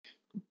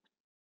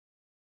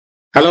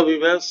Hello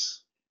viewers,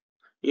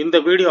 இந்த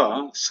video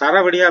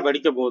சரவெடியா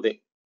வெடிக்க போகுது.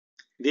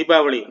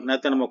 தீபாவளி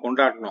நேற்று நம்ம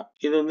கொண்டாடணும்.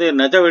 இது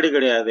நிஜ வெடி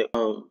கிடையாது,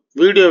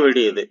 வீடியோ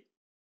வெடி.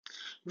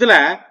 இதுல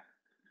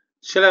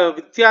சில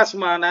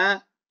வித்தியாசமான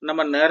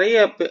நம்ம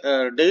நிறைய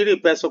டெய்லி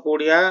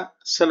பேசக்கூடிய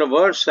சில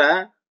வேர்ட்ஸை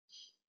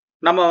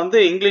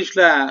நம்ம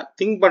இங்கிலீஷ்ல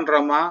திங்க்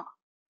பண்றோமா,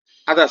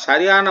 அதை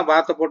சரியான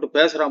வார்த்தை போட்டு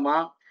பேசுறோமா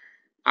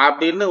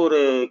அப்படின்னு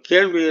ஒரு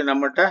கேள்வி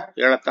நம்மகிட்ட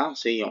எழத்தான்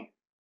செய்யும்.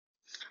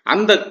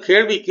 அந்த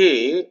கேள்விக்கு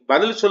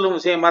பதில் சொல்லும்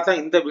விஷயமா தான்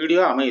இந்த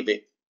வீடியோ அமையுது.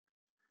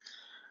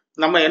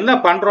 நம்ம என்ன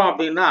பண்றோம்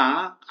அப்படின்னா,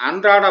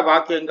 அன்றாட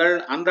வாக்கியங்கள்,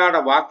 அன்றாட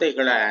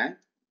வார்த்தைகளை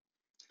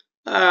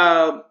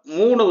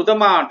 3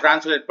 விதமா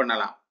டிரான்ஸ்லேட்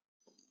பண்ணலாம்.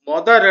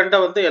 மொதல்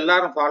 2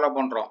 எல்லாரும் ஃபாலோ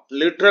பண்றோம்.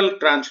 லிட்ரல்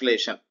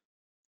டிரான்ஸ்லேஷன்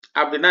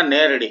அப்படின்னா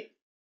நேரடி.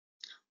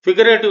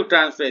 ஃபிகரேட்டிவ்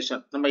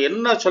டிரான்ஸ்லேஷன், நம்ம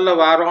என்ன சொல்ல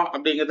வாரோம்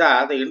அப்படிங்கிறத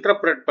அதை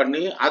இன்டர்பிரேட்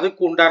பண்ணி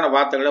அதுக்கு உண்டான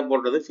வார்த்தைகளை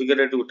போடுறது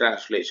ஃபிகரேட்டிவ்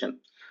டிரான்ஸ்லேஷன்.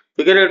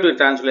 ஃபிகரேட்டிவ்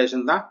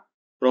டிரான்ஸ்லேஷன் தான்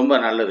ரொம்ப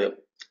நல்லது.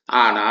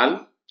 ஆனால்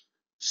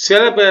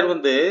சில பேர்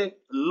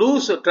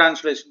லூஸ்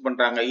டிரான்ஸ்லேஷன்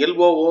பண்றாங்க.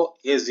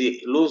 LOOSE,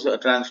 loose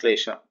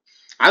translation.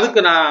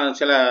 அதுக்கு நான்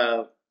சில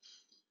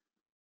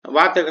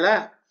வார்த்தைகளை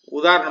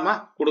உதாரணமா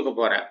கொடுக்க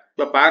போறேன்.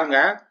 இப்ப பாருங்க,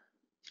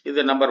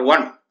 இது நம்பர்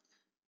 1,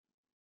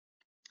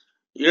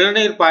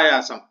 இளநீர்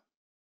பாயாசம்.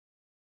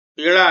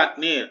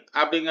 இளநீர்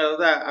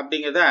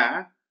அப்படிங்கிறத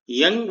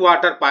யங்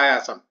வாட்டர்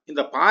பாயாசம்.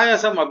 இந்த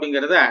பாயாசம்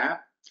அப்படிங்கிறத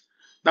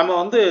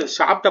நம்ம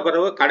சாப்பிட்ட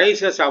பிறகு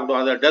கடைசியா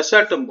சாப்பிடுவோம், அதை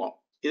டெசர்ட்டும்போம்.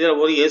 இதுல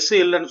ஒரு எஸ்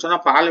இல்லைன்னு சொன்னா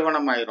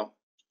பாலைவனம் ஆயிரும்.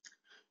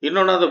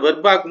 இன்னொன்று அதை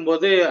வெர்பாக்கும்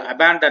போது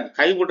அபேண்டன்,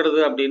 கைவிடுறது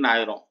அப்படின்னு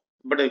ஆயிரும்.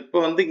 பட்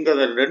இப்போ இங்க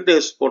 2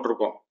 எஸ்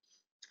போட்டிருக்கோம்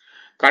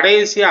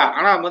கடைசியா.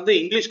 ஆனா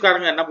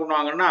இங்கிலீஷ்காரங்க என்ன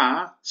பண்ணுவாங்கன்னா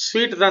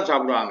ஸ்வீட் தான்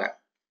சாப்பிடுவாங்க.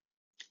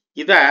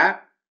 இத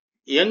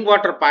யங்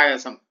வாட்டர்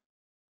பாயாசம்,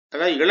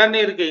 அதாவது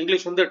இளநீருக்கு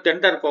இங்கிலீஷ்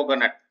டெண்டர்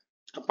கோகனட்.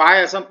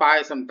 பாயாசம்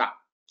பாயாசம் தான்.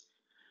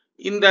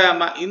 இந்த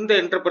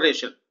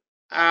இன்டர்பிரேஷன்,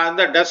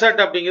 இந்த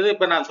டெசர்ட் அப்படிங்கிறது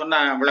இப்ப நான் சொன்ன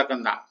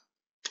விளக்கம் தான்.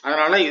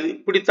 அதனால இது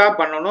இப்படித்தான்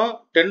பண்ணணும்.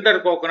 டெண்டர்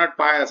கோகனட்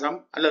பாயாசம்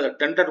அல்லது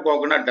டெண்டர்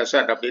கோகனட்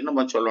டெசர்ட் அப்படின்னு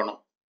நம்ம சொல்லணும்.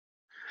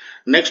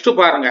 நெக்ஸ்ட்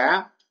பாருங்க,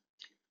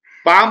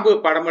 பாம்பு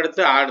படம்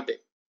எடுத்து ஆடுது.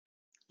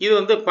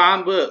 இது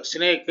பாம்பு,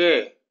 ஸ்னேக்கு,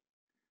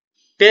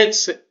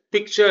 டேக்ஸ்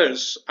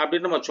பிக்சர்ஸ்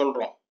அப்படின்னு நம்ம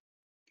சொல்றோம்.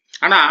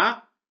 ஆனா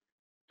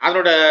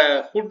அதோட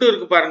ஹுட்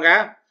இருக்கு பாருங்க,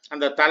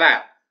 அந்த தலை.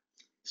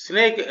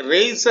 Snake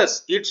raises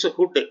its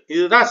hood.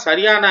 இதுதான்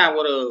சரியான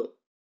ஒரு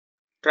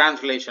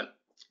டிரான்ஸ்லேஷன்.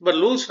 இப்ப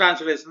லூஸ்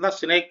டிரான்ஸ்லேஷன் தான்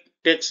ஸ்னேக்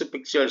டேக்ஸ்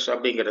பிக்சர்ஸ்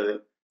அப்படிங்கிறது.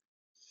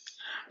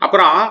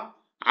 அப்புறம்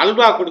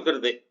அல்வா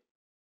கொடுக்கறது.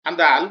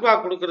 அந்த அல்வா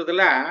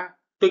கொடுக்கறதுல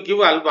to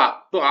give halwa,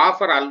 to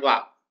offer halwa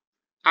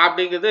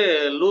அப்படிங்கிறது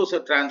லூஸ்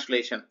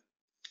டிரான்ஸ்லேஷன்.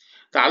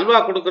 அல்வா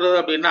கொடுக்கறது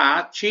அப்படின்னா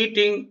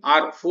சீட்டிங்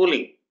ஆர்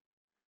ஃபூலிங்,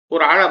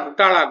 ஒரு ஆளை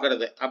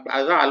முட்டாளாக்குறது,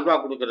 அதுதான் அல்வா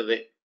கொடுக்கறது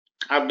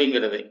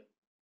அப்படிங்கிறது.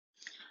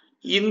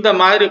 இந்த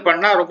மாதிரி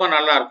பண்ணா ரொம்ப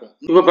நல்லா இருக்கும்.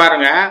 இப்ப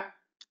பாருங்க,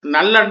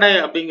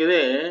 நல்லெண்ணெய்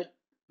அப்படிங்கிறது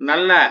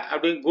நல்ல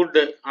அப்படின்னு, குட்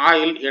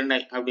ஆயில்,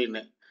 எண்ணெய் அப்படின்னு.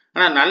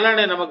 ஆனா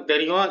நல்லெண்ணெய் நமக்கு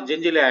தெரியும்,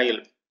 ஜிஞ்சிலி ஆயில்.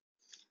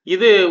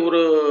 இது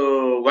ஒரு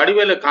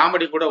வடிவேலு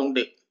காமெடி கூட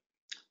உண்டு.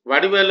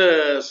 வடிவேலு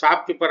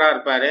ஷாப்கீப்பரா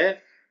இருப்பாரு.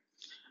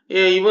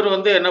 இவர்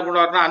என்ன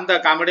பண்ணுவாருன்னா, அந்த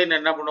காமெடின்னு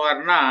என்ன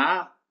பண்ணுவாருன்னா,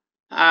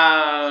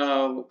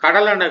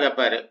 கடலெண்ணெய்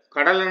கேட்பாரு.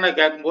 கடலெண்ணெய்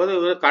கேட்கும்போது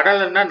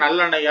கடலெண்ணெய்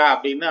நல்லெண்ணெயா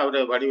அப்படின்னு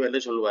அவரு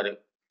வடிவேலு சொல்லுவாரு.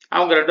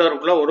 அவங்க 2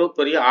 பேருக்குள்ள ஒரு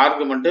பெரிய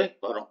ஆர்குமெண்ட்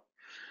வரும்.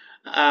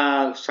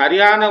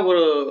 சரியான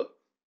ஒரு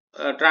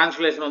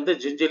டிரான்ஸ்லேஷன்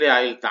ஜிஞ்சிலி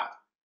ஆயில் தான்.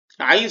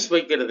 ஐஸ்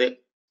வைக்கிறது,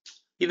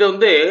 இது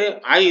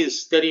ஐஸ்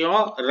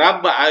தெரியும்,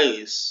 ரப்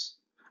ஐஸ்,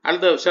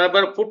 அல்லது சில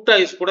பேர் புட்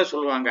ஐஸ் கூட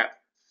சொல்லுவாங்க.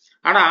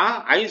 ஆனா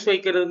ஐஸ்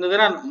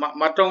வைக்கிறதுங்கிறதுனா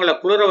மற்றவங்களை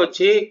குளிர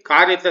வச்சு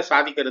காரியத்தை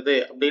சாதிக்கிறது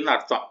அப்படின்னு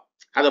அர்த்தம்.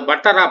 அது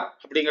பட்டர் அப்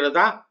அப்படிங்கிறது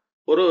தான்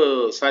ஒரு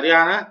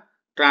சரியான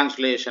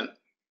டிரான்ஸ்லேஷன்.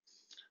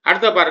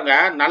 அடுத்த பாருங்க,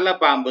 நல்ல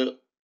பாம்பு,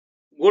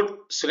 குட்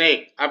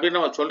ஸ்னேக் அப்படின்னு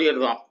நம்ம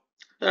சொல்லிடுறோம்.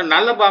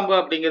 நல்ல பாம்பு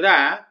அப்படிங்கிறத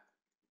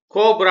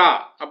கோப்ரா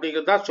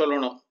அப்படிங்கிறதா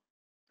சொல்லணும்.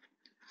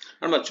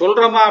 நம்ம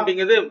சொல்றோமா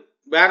அப்படிங்கிறது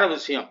வேற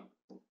விஷயம்.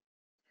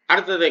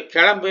 அடுத்தது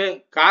கிளம்பு,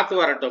 காத்து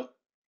வரட்டும்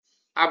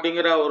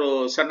அப்படிங்கிற ஒரு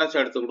sentence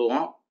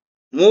எடுத்துக்கிடுவோம்.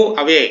 Move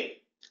away,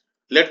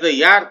 let the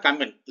air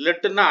come in.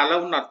 லெட்னா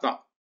அளவுன்னு அர்த்தம்,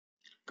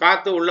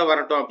 காத்து உள்ள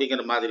வரட்டும்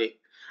அப்படிங்கிற மாதிரி.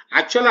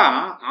 ஆக்சுவலா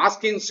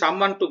asking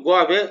summon to go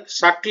away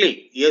subtly,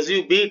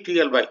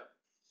 SUBTLY.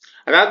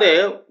 அதாவது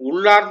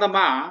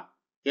உள்ளார்ந்தமா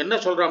என்ன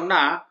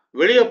சொல்றோம்னா,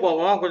 வெளியே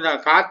போவோம், கொஞ்சம்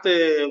காத்து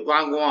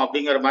வாங்குவோம்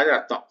அப்படிங்கிற மாதிரி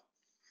அர்த்தம்.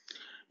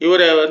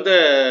 இவரு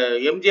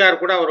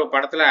எம்ஜிஆர் கூட ஒரு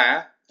படத்துல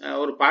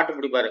ஒரு பாட்டு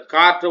பிடிப்பாரு,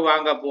 காற்று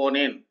வாங்க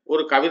போனேன்,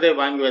 ஒரு கவிதை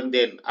வாங்கி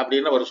வந்தேன்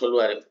அப்படின்னு அவர்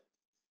சொல்லுவாரு.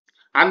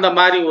 அந்த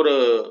மாதிரி ஒரு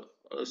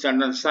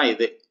சென்டென்ஸ் தான்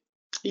இது.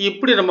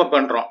 இப்படி நம்ம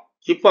பண்றோம்.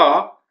 இப்போ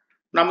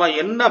நம்ம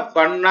என்ன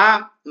பண்ணா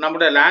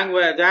நம்முடைய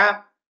லாங்குவேஜ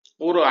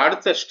ஒரு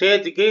அடுத்த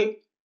ஸ்டேஜுக்கு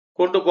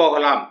கொண்டு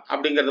போகலாம்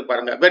அப்படிங்கிறது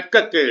பாருங்க.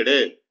 வெட்கக்கேடு.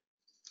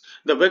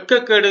 இந்த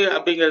வெட்கக்கேடு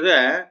அப்படிங்கிறது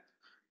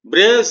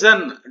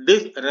பிரேசன்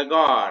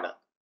டிஸ்ரெகார்ட்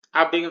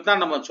அப்படிங்கிறது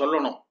தான் நம்ம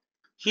சொல்லணும்.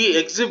 He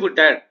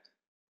exhibited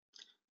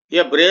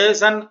a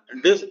brazen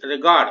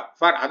disregard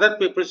for other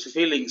people's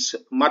feelings.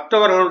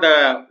 மற்றவர்களுடைய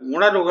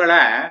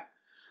உணர்வுகளை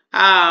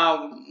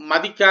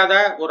மதிக்காத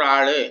ஒரு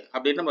ஆளு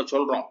அப்படின்னு நம்ம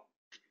சொல்றோம்.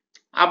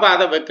 அப்ப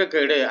அதை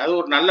வெக்கக்கேடு, அது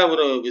ஒரு நல்ல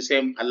ஒரு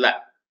விஷயம் அல்ல.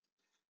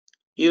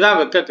 இதுதான்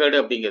வெக்கக்கேடு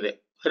அப்படிங்கிறது.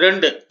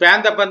 2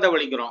 பேந்த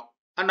வலிக்கிறோம்.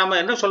 நம்ம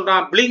என்ன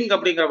சொல்றோம், பிளிங்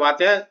அப்படிங்கிற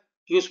வார்த்தையை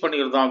யூஸ்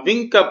பண்ணிக்கிறோம்.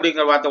 விங்க்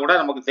அப்படிங்கிற வார்த்தை கூட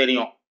நமக்கு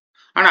தெரியும்.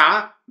 ஆனா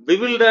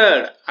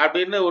பிவில்டர்ட்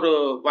அப்படின்னு ஒரு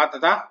வார்த்தை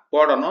தான்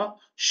போடணும்.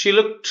 she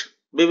looked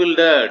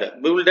bewildered.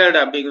 bewildered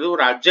அப்படிங்கிறது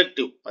ஒரு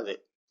அட்ஜெக்டிவ் அது.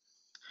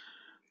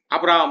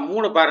 அப்புறம்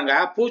 3 பாருங்க,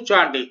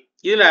 பூச்சாண்டி.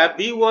 இதுல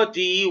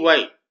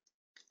BOGEY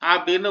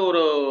அப்படின்னு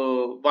ஒரு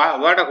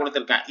வேர்டை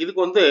கொடுத்துருக்கேன்.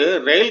 இதுக்கு வந்து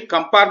ரயில்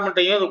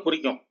கம்பார்ட்மெண்ட்டையும் அது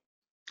குறிக்கும்.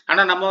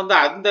 ஆனா நம்ம வந்து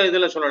அந்த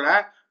இதுல சொல்லல.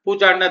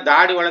 பூச்சாண்டின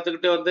தாடி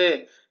வளர்த்துக்கிட்டு வந்து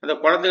அந்த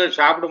குழந்தைகள்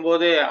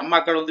சாப்பிடும்போது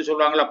அம்மாக்கள் வந்து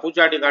சொல்லுவாங்களா,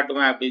 பூச்சாண்டி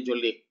காட்டுவேன் அப்படின்னு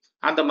சொல்லி.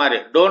 அந்த மாதிரி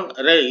don't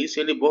rice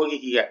any Bogi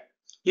here.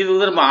 இது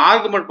வந்து நம்ம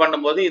ஆர்குமெண்ட்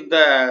பண்ணும்போது இந்த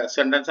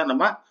சென்டென்ஸை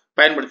நம்ம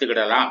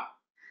பயன்படுத்திக்கிடலாம்.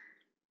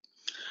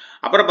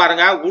 அப்புறம்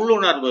பாருங்க,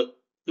 உள்ளுணர்வு.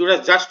 இவட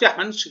just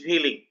Hans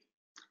feeling,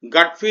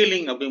 cut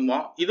feeling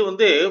அப்படிம்போம். இது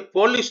வந்து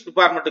போலீஸ்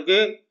டிபார்ட்மெண்ட்டுக்கு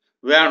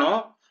வேணும்.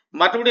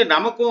 மற்றபடி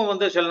நமக்கும்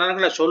வந்து சில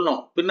நேரங்களில்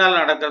சொல்லும், பின்னால்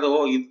நடக்கிறது, ஓ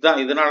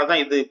இதுதான்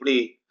இதனாலதான் இது இப்படி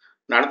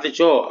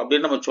நடந்துச்சோ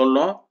அப்படின்னு நம்ம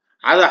சொல்லும்.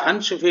 அது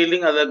ஹன்ஸ்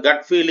ஃபீலிங், அது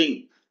கட் ஃபீலிங்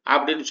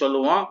அப்படின்னு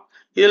சொல்லுவோம்.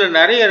 இதுல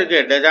நிறைய இருக்கு,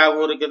 டெஜாவு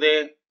இருக்குது,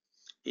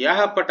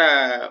 ஏகப்பட்ட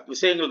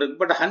விஷயங்கள்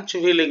இருக்கு. பட் ஹன்ச்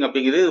ஃபீலிங்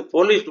அப்படிங்கிறது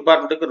போலீஸ்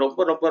டிபார்ட்மெண்ட்டுக்கு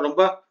ரொம்ப ரொம்ப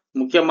ரொம்ப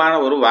முக்கியமான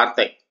ஒரு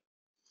வார்த்தை.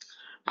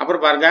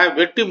 அப்புறம் பாருங்க,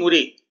 வெட்டி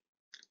முறி.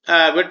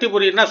 வெட்டி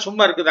முறின்னா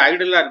சும்மா இருக்குது,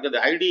 ஐடியலா இருக்குது,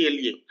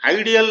 ஐடிஎல்இ.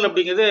 ஐடியல்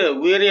அப்படிங்கிறது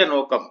உயரிய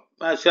நோக்கம்,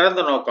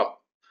 சிறந்த நோக்கம்.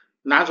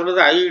 நான்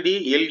சொல்றது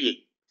IDLE.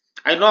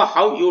 I know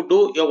how you two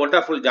a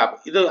wonderful job.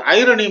 இது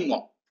ஐரனிமோ.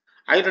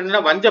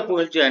 ஐரனினா வஞ்ச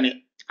புகழ்ச்சி அணி.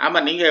 ஆமா,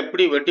 நீங்க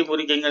எப்படி வெட்டி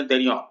முறிக்கீங்கன்னு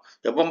தெரியும்,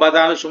 எப்போ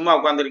பார்த்தாலும் சும்மா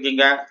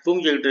உட்காந்துருக்கீங்க,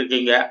 தூங்கிக்கிட்டு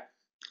இருக்கீங்க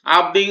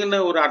அப்படின்னு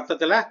ஒரு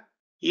அர்த்தத்துல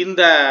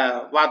இந்த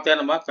வார்த்தையை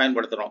நம்ம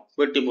பயன்படுத்துறோம்.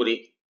 வெட்டி முறி,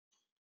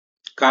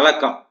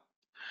 கலக்கம்.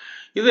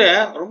 இது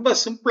ரொம்ப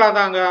சிம்பிளா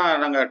தாங்க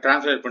நாங்க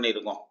டிரான்ஸ்லேட்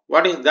பண்ணியிருக்கோம்.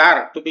 What is there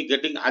to be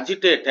getting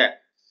agitated.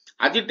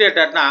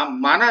 அஜிடேட்டட்னா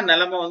மன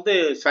நிலைமை வந்து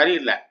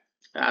சரியில்லை,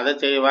 அதை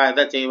செய்வா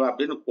இதை செய்வா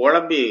அப்படின்னு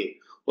குழம்பி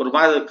ஒரு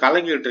மாதிரி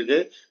கலங்கிட்டு இருக்கு.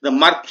 இந்த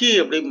மர்க்கி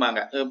அப்படிம்பாங்க.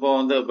 இப்போ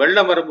வந்து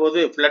வெள்ளம் வரும்போது,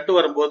 ஃப்ளட்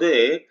வரும்போது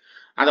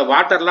அந்த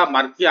வாட்டர்லாம்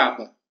மர்க்கி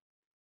ஆகும்.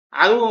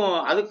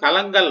 அது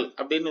கலங்கல்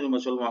அப்படின்னு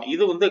நம்ம சொல்லுவோம்.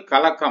 இது வந்து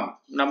கலக்கம்.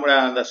 நம்ம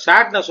அந்த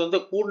சேட்னஸ் வந்து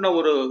கூடின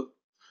ஒரு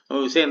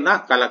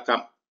விஷயம்தான்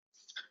கலக்கம்.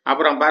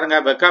 அப்புறம் பாருங்க,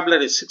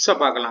 வெக்காபுலரி 6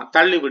 பார்க்கலாம்.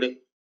 தள்ளிவிடு.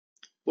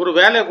 ஒரு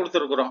வேலையை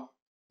கொடுத்துருக்குறோம்,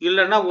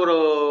 இல்லைன்னா ஒரு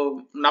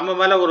நம்ம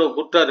மேல ஒரு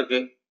குற்றம் இருக்கு,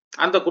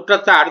 அந்த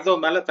குற்றத்தை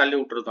அடுத்தவங்க மேல தள்ளி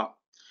விட்டுருக்கோம்.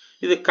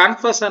 இது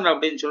கன்ஃபஷன்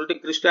அப்படின்னு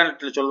சொல்லிட்டு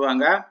கிறிஸ்டியானிட்டியில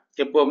சொல்லுவாங்க.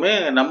 எப்பவுமே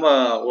நம்ம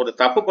ஒரு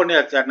தப்பு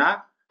பண்ணியாச்சோன்னா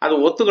அது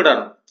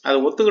ஒத்துக்கிடணும். அது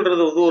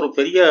ஒத்துக்கிடுறது வந்து ஒரு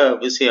பெரிய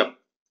விஷயம்.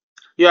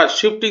 You are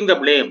shifting the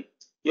blame,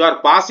 you are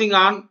passing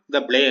on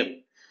the blame.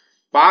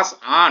 Pass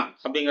on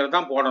அப்படிங்கிறது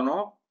தான்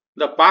போடணும்.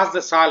 இந்த பாஸ்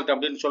த சால்ட்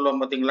அப்படின்னு சொல்லுவோம்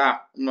பார்த்தீங்களா,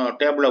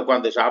 டேபிள்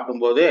உட்காந்து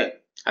சாப்பிடும்போது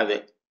அது.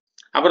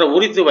 அப்புறம்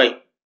உரித்துவை.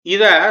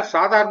 இத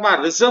சாதாரணமா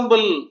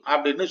ரிசம்பிள்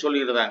அப்படின்னு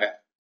சொல்லிடுறாங்க.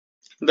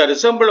 இந்த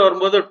ரிசம்பிள்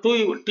வரும்போது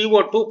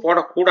TO2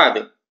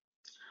 போடக்கூடாது.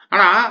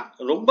 ஆனா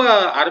ரொம்ப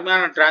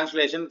அருமையான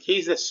translation, he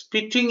is a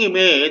spitting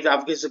image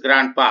of his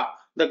grandpa.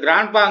 இந்த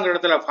கிராண்ட்பாங்கிற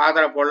இடத்துல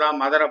ஃபாதரை போடலாம்,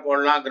 மதரை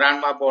போடலாம்,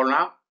 கிராண்ட்மா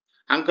போடலாம்,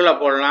 அங்கிளை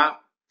போடலாம்,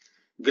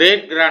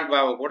 கிரேட்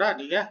கிராண்ட்பாவை கூட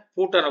நீங்க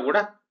பூட்டனை கூட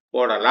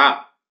போடலாம்.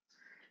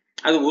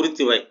 அது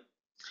உரித்துவை.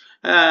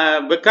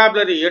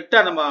 வெக்காபுலரி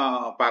 8 நம்ம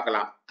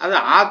பார்க்கலாம். அது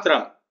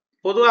ஆத்திரம்.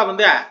 பொதுவாக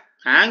வந்து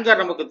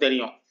ஆங்கர் நமக்கு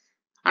தெரியும்,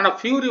 ஆனா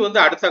ஃபியூரி வந்து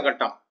அடுத்த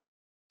கட்டம்,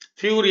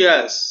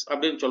 ஃபியூரியஸ்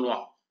அப்படின்னு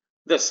சொல்லுவோம்.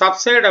 இந்த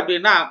சப்சைட்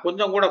அப்படின்னா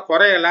கொஞ்சம் கூட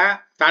குறையல,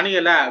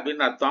 தனியல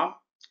அப்படின்னு அர்த்தம்.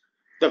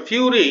 The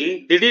fury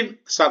didn't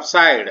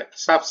subside.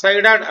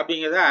 Subsided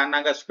அப்படிங்கிறத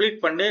நாங்க ஸ்பிளிட்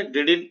பண்ணி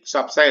didn't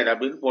subside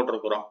அப்படின்னு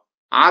போட்டிருக்கிறோம்.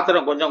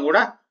 ஆத்திரம் கொஞ்சம் கூட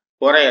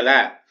குறையல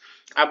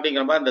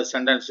அப்படிங்கிற மாதிரி இந்த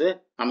சென்டென்ஸ்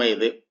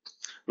அமையுது.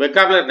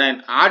 வெக்காபுலரி 9,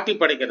 ஆட்டி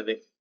படிக்கிறது.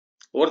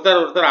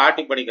 ஒருத்தர்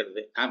ஆட்டி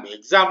படிக்கிறது.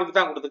 எக்ஸாம்பிளுக்கு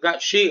தான் கொடுத்துருக்கேன்.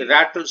 She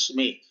rattles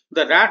me.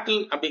 இந்த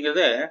ரேட்டில்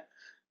அப்படிங்கிறது,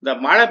 இந்த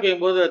மழை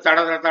பெய்யும் போது தட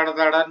தட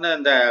தடன்னு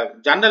இந்த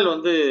ஜன்னல்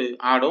வந்து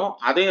ஆடும்,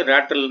 அதே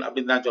ரேட்டில்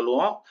அப்படின்னு தான்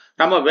சொல்லுவோம்.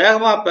 நம்ம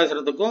வேகமா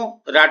பேசுறதுக்கும்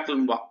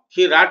ரேட்டில்ம்போம்.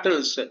 He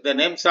rattles the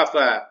names of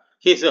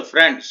his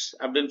friends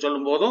அப்படின்னு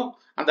சொல்லும் போதும்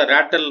அந்த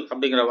ரேட்டில்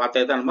அப்படிங்கிற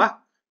வார்த்தையை தான் நம்ம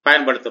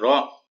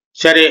பயன்படுத்துறோம்.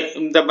 சரி,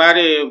 இந்த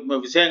மாதிரி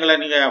விஷயங்களை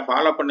நீங்க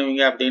ஃபாலோ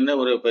பண்ணுவீங்க அப்படின்னு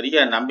ஒரு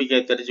பெரிய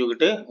நம்பிக்கையை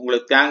தெரிஞ்சுக்கிட்டு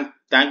உங்களுக்கு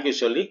தேங்க்யூ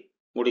சொல்லி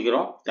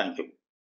முடிக்கிறோம். தேங்க்யூ.